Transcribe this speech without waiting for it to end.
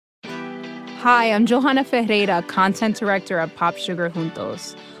Hi, I'm Johanna Ferreira, content director at Pop Sugar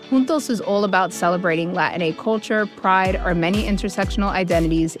Juntos. Juntos is all about celebrating Latinx culture, pride, our many intersectional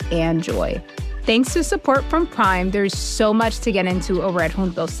identities, and joy. Thanks to support from Prime, there's so much to get into over at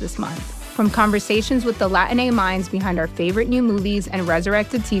Juntos this month. From conversations with the Latinx minds behind our favorite new movies and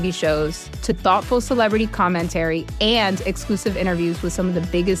resurrected TV shows, to thoughtful celebrity commentary and exclusive interviews with some of the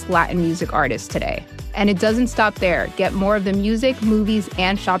biggest Latin music artists today. And it doesn't stop there. Get more of the music, movies,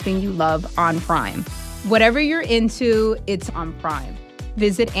 and shopping you love on Prime. Whatever you're into, it's on Prime.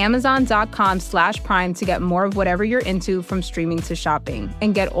 Visit Amazon.com/Prime to get more of whatever you're into, from streaming to shopping.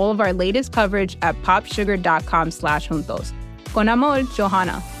 And get all of our latest coverage at popsugar.com/juntos. Con amor,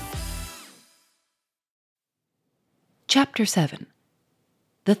 Johanna. Chapter 7.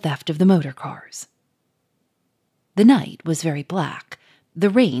 The Theft of the Motor Cars. The night was very black. The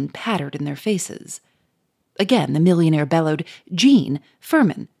rain pattered in their faces. Again, the millionaire bellowed, "Jean!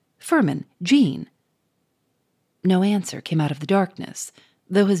 Furman! Furman! Jean!" No answer came out of the darkness,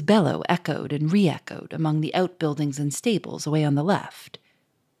 though his bellow echoed and re-echoed among the outbuildings and stables away on the left.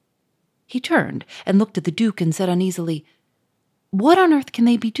 He turned and looked at the Duke and said uneasily, "What on earth can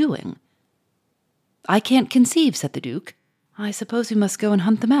they be doing?" "I can't conceive," said the Duke. "I suppose we must go and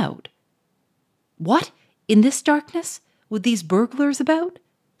hunt them out." "What? In this darkness? With these burglars about?"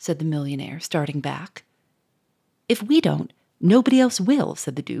 said the millionaire, starting back. "If we don't, nobody else will,"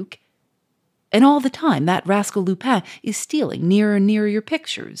 said the Duke. "And all the time that rascal Lupin is stealing nearer and nearer your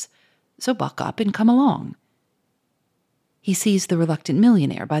pictures. So buck up and come along." He seized the reluctant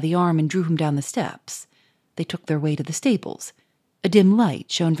millionaire by the arm and drew him down the steps. They took their way to the stables. A dim light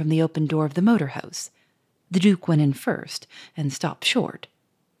shone from the open door of the motor house. The Duke went in first and stopped short.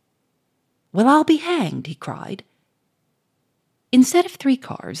 "Well, I'll be hanged," he cried. Instead of 3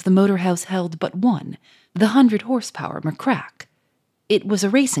 cars, the motor house held but one, the 100-horsepower McCrack. It was a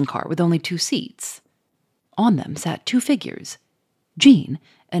racing car with only 2 seats. On them sat 2 figures, Jean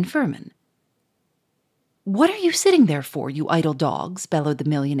and Furman. "What are you sitting there for, you idle dogs?" bellowed the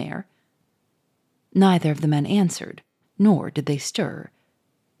millionaire. Neither of the men answered, nor did they stir.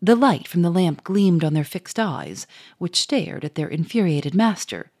 The light from the lamp gleamed on their fixed eyes, which stared at their infuriated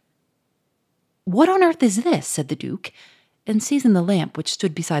master. "What on earth is this?" said the Duke, and seizing the lamp which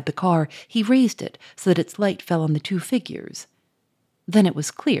stood beside the car, he raised it so that its light fell on the 2 figures. Then it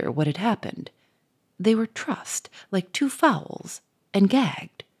was clear what had happened. They were trussed like 2 fowls and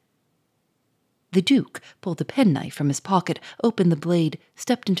gagged. The Duke pulled a penknife from his pocket, opened the blade,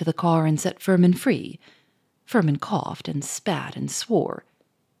 stepped into the car, and set Furman free. Furman coughed and spat and swore.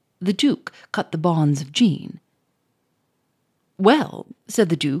 The Duke cut the bonds of Jean. "Well," said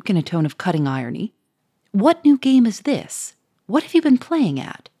the Duke in a tone of cutting irony, "what new game is this? What have you been playing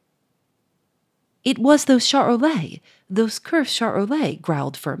at?" "It was those Charolais, those cursed Charolais,"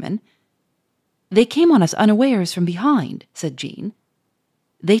 growled Furman. "They came on us unawares from behind," said Jean.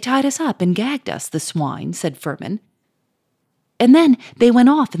 "They tied us up and gagged us, the swine," said Furman. "And then they went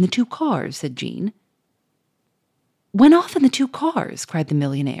off in the 2 cars," said Jean. "Went off in the 2 cars," cried the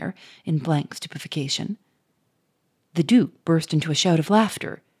millionaire, in blank stupefaction. The Duke burst into a shout of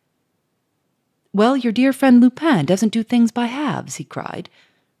laughter. "Well, your dear friend Lupin doesn't do things by halves," he cried.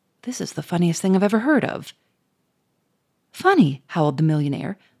 "This is the funniest thing I've ever heard of." "Funny?" howled the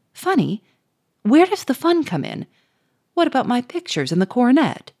millionaire. "Funny? Where does the fun come in? What about my pictures and the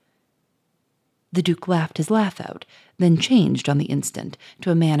coronet?" The Duke laughed his laugh out, then changed on the instant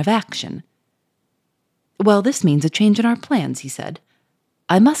to a man of action. "Well, this means a change in our plans," he said.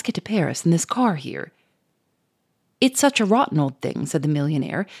 "I must get to Paris in this car here." "It's such a rotten old thing," said the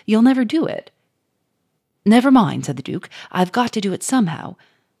millionaire. "You'll never do it." "Never mind," said the Duke. "I've got to do it somehow.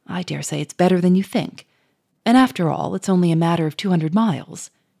 I dare say it's better than you think. And after all, it's only a matter of 200 miles.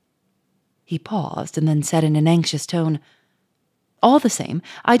 He paused and then said in an anxious tone, "All the same,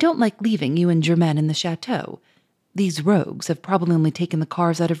 I don't like leaving you and Germaine in the chateau. These rogues have probably only taken the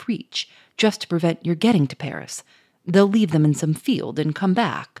cars out of reach, just to prevent your getting to Paris. They'll leave them in some field and come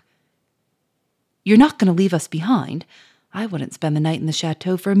back." "You're not going to leave us behind. I wouldn't spend the night in the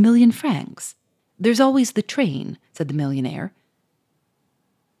chateau for 1,000,000 francs. There's always the train," said the millionaire.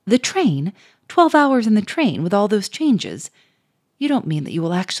 "The train? 12 hours in the train with all those changes? You don't mean that you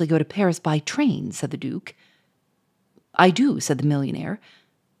will actually go to Paris by train," said the Duke. "I do," said the millionaire.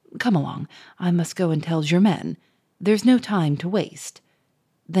 "Come along. I must go and tell Germaine. There's no time to waste."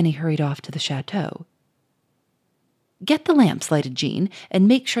 Then he hurried off to the chateau. "Get the lamps lighted, Jean, and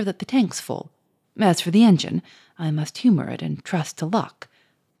make sure that the tank's full. As for the engine, I must humor it and trust to luck.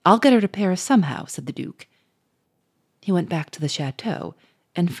 I'll get her to Paris somehow," said the Duke. He went back to the chateau,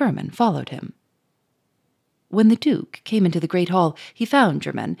 and Furman followed him. When the Duke came into the great hall, he found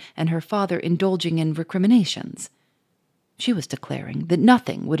Germaine and her father indulging in recriminations. She was declaring that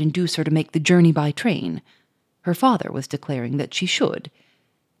nothing would induce her to make the journey by train. Her father was declaring that she should.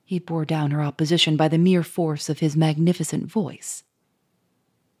 He bore down her opposition by the mere force of his magnificent voice.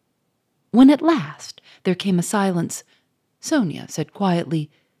 When at last there came a silence, Sonia said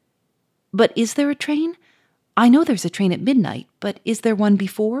quietly, "But is there a train? I know there's a train at midnight, but is there one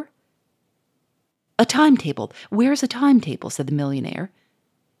before?" "A timetable. Where's a timetable?" said the millionaire.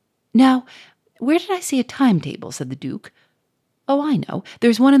 "Now, where did I see a timetable?" said the Duke. "Oh, I know.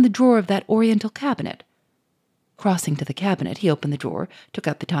 There's one in the drawer of that oriental cabinet." Crossing to the cabinet, he opened the drawer, took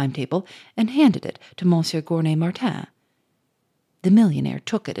out the timetable, and handed it to Monsieur Gournay-Martin. The millionaire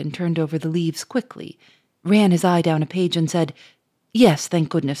took it and turned over the leaves quickly, ran his eye down a page and said, "Yes, thank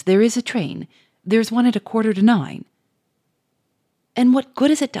goodness, there is a train. There's one at 9:15. "And what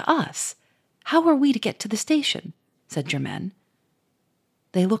good is it to us? How are we to get to the station?" said Germaine.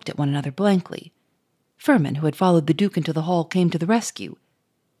 They looked at one another blankly. Firmin, who had followed the Duke into the hall, came to the rescue.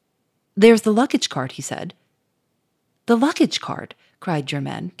 "There's the luggage cart," he said. "The luggage cart!" cried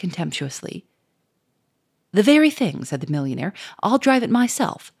Germaine contemptuously. "The very thing," said the millionaire. "I'll drive it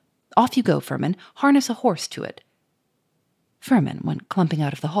myself. Off you go, Firmin. Harness a horse to it." Firmin went clumping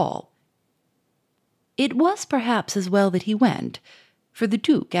out of the hall. It was perhaps as well that he went, for the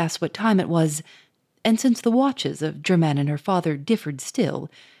Duke asked what time it was, and since the watches of Germaine and her father differed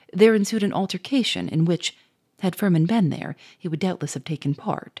still, there ensued an altercation in which, had Firmin been there, he would doubtless have taken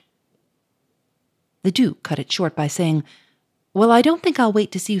part. The Duke cut it short by saying, "Well, I don't think I'll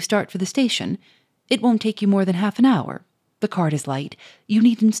wait to see you start for the station. It won't take you more than half an hour. The cart is light. You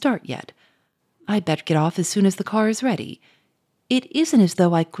needn't start yet. I'd better get off as soon as the car is ready. It isn't as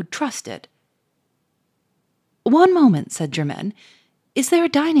though I could trust it." "One moment," said Germaine. "Is there a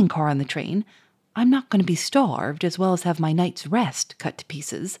dining car on the train? I'm not going to be starved, as well as have my night's rest cut to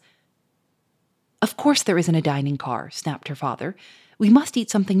pieces." "Of course there isn't a dining car," snapped her father. "We must eat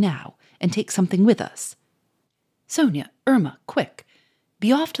something now, and take something with us. Sonia, Irma, quick.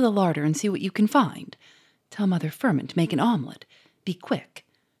 Be off to the larder and see what you can find. Tell Mother Firmin to make an omelette. Be quick."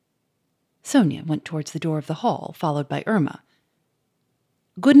 Sonia went towards the door of the hall, followed by Irma.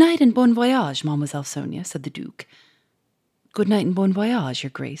 "Good night and bon voyage, Mademoiselle Sonia," said the Duke. "Good night and bon voyage, Your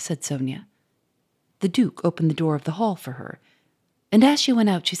Grace," said Sonia. The Duke opened the door of the hall for her, and as she went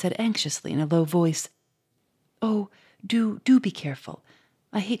out she said anxiously in a low voice, "Oh, do be careful.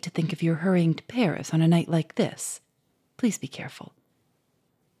 I hate to think of your hurrying to Paris on a night like this. Please be careful."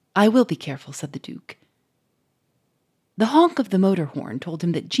 "I will be careful," said the Duke. The honk of the motor horn told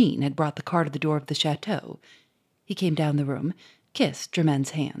him that Jean had brought the car to the door of the chateau. He came down the room, kissed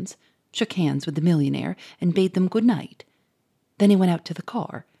Germaine's hands, shook hands with the millionaire, and bade them good night. Then he went out to the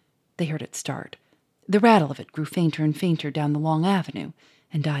car. They heard it start. The rattle of it grew fainter and fainter down the long avenue,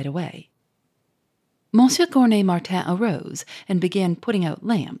 and died away. Monsieur Gournay-Martin arose and began putting out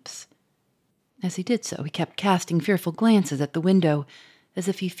lamps. As he did so, he kept casting fearful glances at the window, as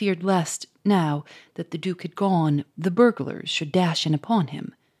if he feared lest, now that the Duke had gone, the burglars should dash in upon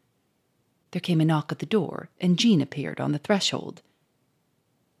him. There came a knock at the door, and Jean appeared on the threshold.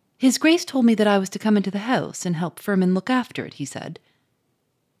 "His Grace told me that I was to come into the house and help Firmin look after it," he said.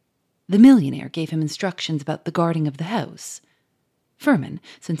 The millionaire gave him instructions about the guarding of the house. Firmin,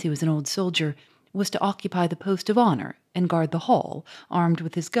 since he was an old soldier, was to occupy the post of honor and guard the hall, armed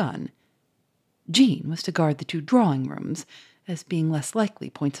with his gun. Jean was to guard the 2 drawing rooms, as being less likely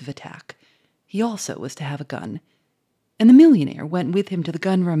points of attack. He also was to have a gun, and the millionaire went with him to the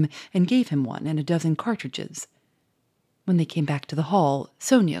gun room and gave him one and a dozen cartridges. When they came back to the hall,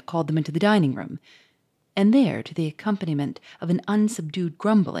 Sonia called them into the dining room, and there, to the accompaniment of an unsubdued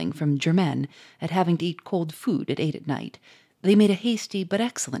grumbling from Germaine at having to eat cold food at 8 at night, they made a hasty but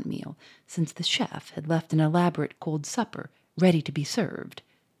excellent meal, since the chef had left an elaborate cold supper ready to be served.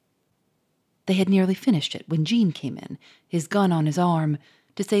 They had nearly finished it when Jean came in, his gun on his arm,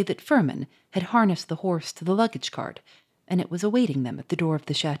 to say that Firmin had harnessed the horse to the luggage cart, and it was awaiting them at the door of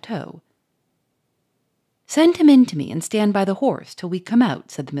the chateau. "Send him in to me and stand by the horse till we come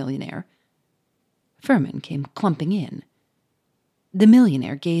out," said the millionaire. Firmin came clumping in. The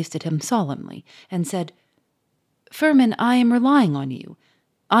millionaire gazed at him solemnly and said, "Firmin, I am relying on you.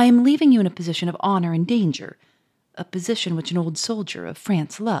 I am leaving you in a position of honor and danger, a position which an old soldier of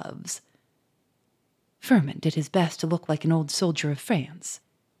France loves." Firmin did his best to look like an old soldier of France.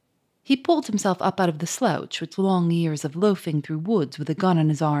 He pulled himself up out of the slouch which long years of loafing through woods with a gun on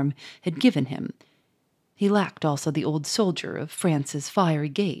his arm had given him. He lacked also the old soldier of France's fiery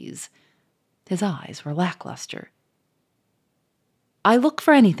gaze. His eyes were lackluster. I look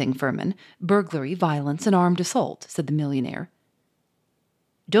for anything, Furman. Burglary, violence, and armed assault, said the millionaire.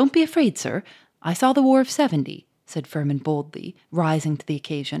 Don't be afraid, sir. I saw the War of '70, said Furman boldly, rising to the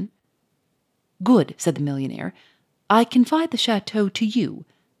occasion. Good, said the millionaire. I confide the chateau to you.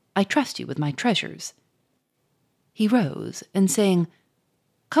 I trust you with my treasures. He rose, and saying,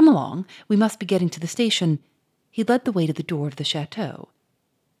 Come along, we must be getting to the station, he led the way to the door of the chateau.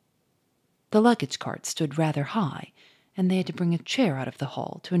 The luggage cart stood rather high, and they had to bring a chair out of the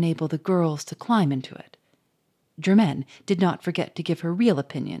hall to enable the girls to climb into it. Germaine did not forget to give her real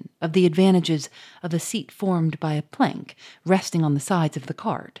opinion of the advantages of a seat formed by a plank resting on the sides of the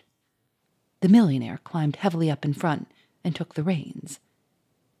cart. The millionaire climbed heavily up in front and took the reins.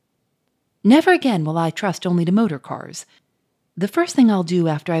 Never again will I trust only to motor cars. The first thing I'll do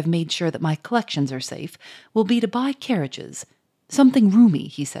after I've made sure that my collections are safe will be to buy carriages. Something roomy,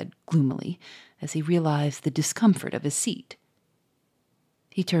 he said gloomily, as he realized the discomfort of his seat.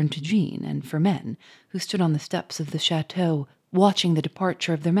 He turned to Jean and Firmin, who stood on the steps of the chateau, watching the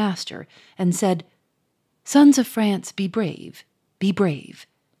departure of their master, and said, Sons of France, be brave, be brave.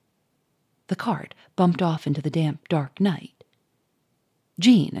 The cart bumped off into the damp, dark night.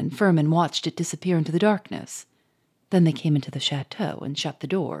 Jean and Firmin watched it disappear into the darkness. Then they came into the chateau and shut the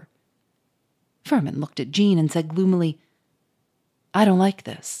door. Firmin looked at Jean and said gloomily, I don't like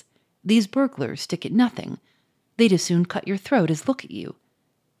this. These burglars stick at nothing. They'd as soon cut your throat as look at you.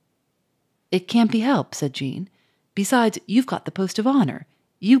 It can't be helped, said Jean. Besides, you've got the post of honor.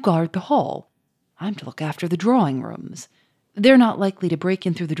 You guard the hall. I'm to look after the drawing rooms. They're not likely to break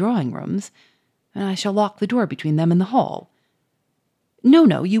in through the drawing rooms, and I shall lock the door between them and the hall.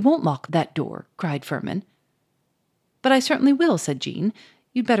 No, you won't lock that door, cried Firmin. But I certainly will, said Jean.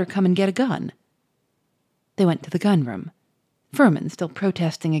 You'd better come and get a gun. They went to the gun room, Firmin still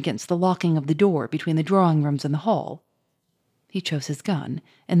protesting against the locking of the door between the drawing rooms and the hall. He chose his gun,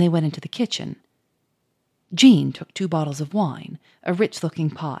 and they went into the kitchen. Jean took 2 bottles of wine, a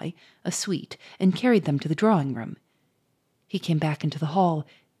rich-looking pie, a sweet, and carried them to the drawing room. He came back into the hall,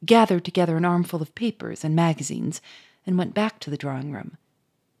 gathered together an armful of papers and magazines, and went back to the drawing room.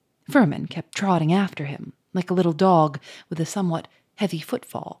 Firmin kept trotting after him, like a little dog with a somewhat heavy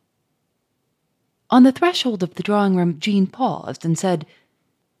footfall. On the threshold of the drawing room, Jean paused and said,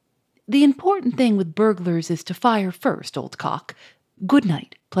 The important thing with burglars is to fire first, old cock. Good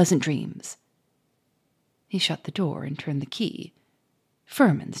night, pleasant dreams. He shut the door and turned the key.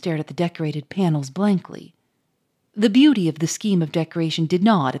 Firmin stared at the decorated panels blankly. The beauty of the scheme of decoration did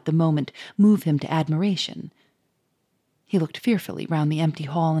not, at the moment, move him to admiration. He looked fearfully round the empty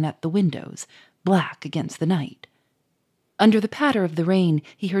hall and at the windows, black against the night. Under the patter of the rain,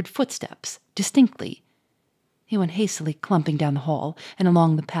 he heard footsteps, distinctly. He went hastily clumping down the hall and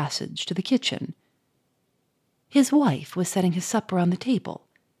along the passage to the kitchen. His wife was setting his supper on the table.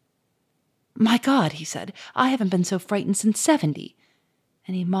 My God, he said, I haven't been so frightened since '70.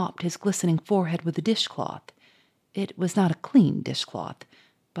 And he mopped his glistening forehead with a dishcloth. It was not a clean dishcloth,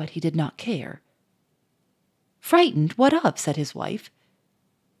 but he did not care. Frightened? What of? Said his wife.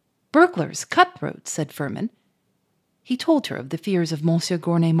 Burglars, cutthroats, said Firmin. He told her of the fears of Monsieur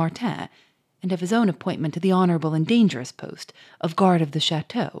Gournay-Martin, and of his own appointment to the honorable and dangerous post of guard of the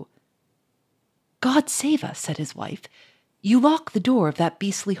chateau. God save us, said his wife. You lock the door of that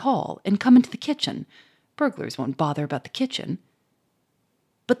beastly hall and come into the kitchen. Burglars won't bother about the kitchen.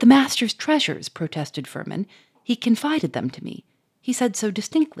 But the master's treasures, protested Firmin. He confided them to me. He said so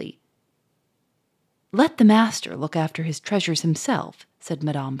distinctly. Let the master look after his treasures himself, said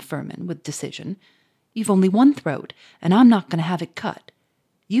Madame Firmin with decision. You've only one throat, and I'm not going to have it cut.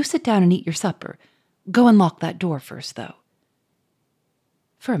 You sit down and eat your supper. Go and lock that door first, though.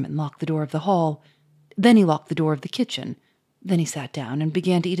 Firmin locked the door of the hall. Then he locked the door of the kitchen. Then he sat down and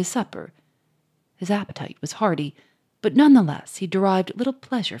began to eat his supper. His appetite was hearty, but nonetheless he derived little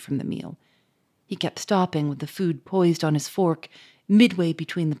pleasure from the meal. He kept stopping with the food poised on his fork, midway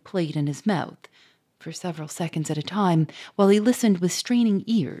between the plate and his mouth, for several seconds at a time, while he listened with straining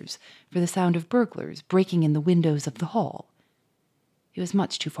ears for the sound of burglars breaking in the windows of the hall. He was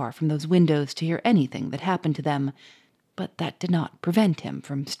much too far from those windows to hear anything that happened to them, but that did not prevent him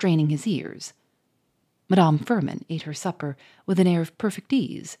from straining his ears. Madame Firmin ate her supper with an air of perfect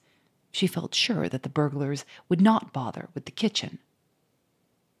ease. She felt sure that the burglars would not bother with the kitchen.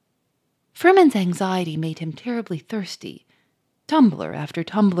 Firmin's anxiety made him terribly thirsty. Tumbler after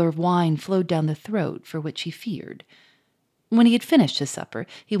tumbler of wine flowed down the throat for which he feared. When he had finished his supper,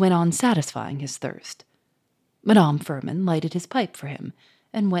 he went on satisfying his thirst. Madame Firmin lighted his pipe for him,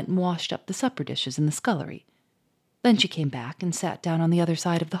 and went and washed up the supper dishes in the scullery. Then she came back and sat down on the other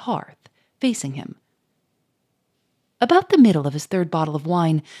side of the hearth, facing him. About the middle of his third bottle of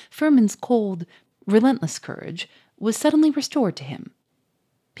wine, Furman's cold, relentless courage was suddenly restored to him.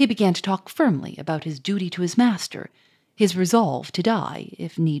 He began to talk firmly about his duty to his master, his resolve to die,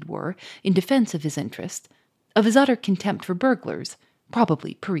 if need were, in defense of his interests, of his utter contempt for burglars,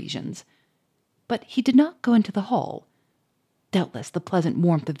 probably Parisians. But he did not go into the hall. Doubtless the pleasant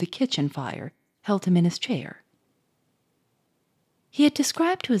warmth of the kitchen fire held him in his chair. He had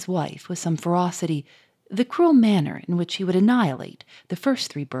described to his wife with some ferocity the cruel manner in which he would annihilate the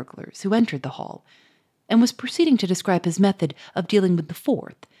first 3 burglars who entered the hall, and was proceeding to describe his method of dealing with the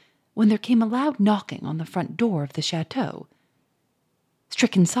 4th, when there came a loud knocking on the front door of the chateau.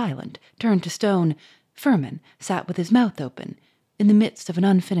 Stricken silent, turned to stone, Furman sat with his mouth open, in the midst of an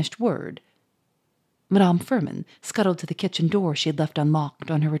unfinished word. Madame Furman scuttled to the kitchen door she had left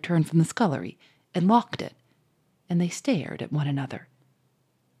unlocked on her return from the scullery, and locked it, and they stared at one another.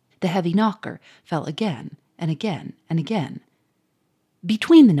 The heavy knocker fell again and again and again.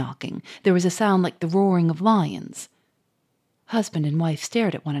 Between the knocking, there was a sound like the roaring of lions. Husband and wife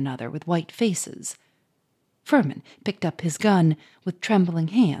stared at one another with white faces. Furman picked up his gun with trembling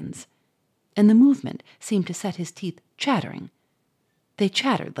hands, and the movement seemed to set his teeth chattering. They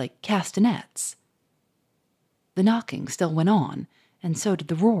chattered like castanets. The knocking still went on, and so did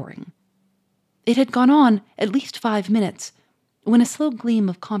the roaring. It had gone on at least 5 minutes, when a slow gleam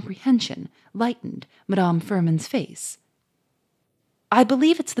of comprehension lightened Madame Furman's face. "I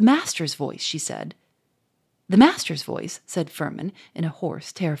believe it's the master's voice," she said. "The master's voice," said Furman in a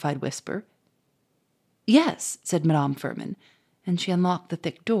hoarse, terrified whisper. "Yes," said Madame Furman, and she unlocked the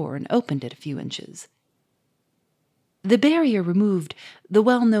thick door and opened it a few inches. The barrier removed, the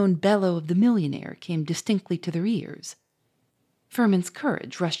well-known bellow of the millionaire came distinctly to their ears. Furman's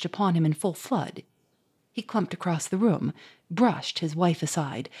courage rushed upon him in full flood. He clumped across the room, brushed his wife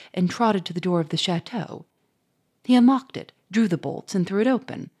aside, and trotted to the door of the chateau. He unlocked it, drew the bolts, and threw it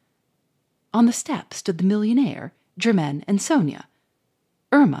open. On the steps stood the millionaire, Germaine, and Sonia.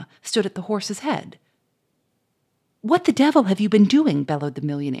 Irma stood at the horse's head. "What the devil have you been doing?" bellowed the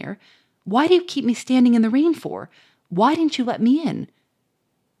millionaire. "Why do you keep me standing in the rain for? Why didn't you let me in?"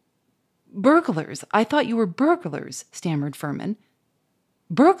 "Burglars! I thought you were burglars," stammered Furman.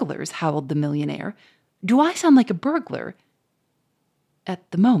 "Burglars?" howled the millionaire. "Do I sound like a burglar?" At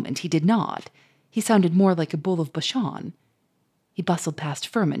the moment he did not. He sounded more like a bull of Bashan. He bustled past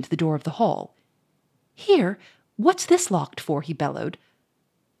Furman to the door of the hall. "Here? What's this locked for?" he bellowed.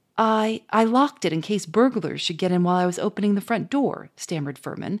 I locked it in case burglars should get in while I was opening the front door," stammered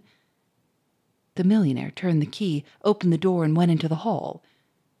Furman. The millionaire turned the key, opened the door, and went into the hall.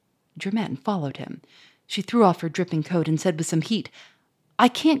 Germaine followed him. She threw off her dripping coat and said with some heat, "I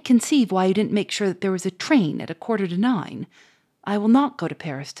can't conceive why you didn't make sure that there was a train at 9:15. I will not go to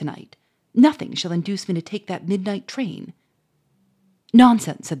Paris tonight. Nothing shall induce me to take that midnight train."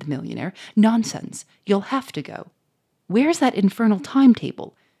 "Nonsense," said the millionaire. "Nonsense. You'll have to go. Where's that infernal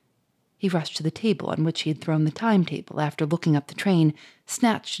timetable?" He rushed to the table on which he had thrown the timetable after looking up the train,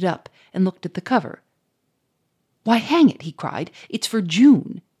 snatched it up, and looked at the cover. "Why, hang it," he cried. "It's for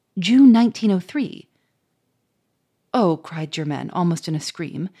June 1903. "Oh," cried Germaine, almost in a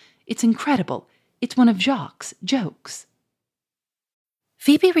scream. "It's incredible. It's one of Jacques' jokes."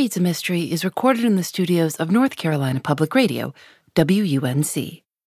 Phoebe Reads a Mystery is recorded in the studios of North Carolina Public Radio, WUNC.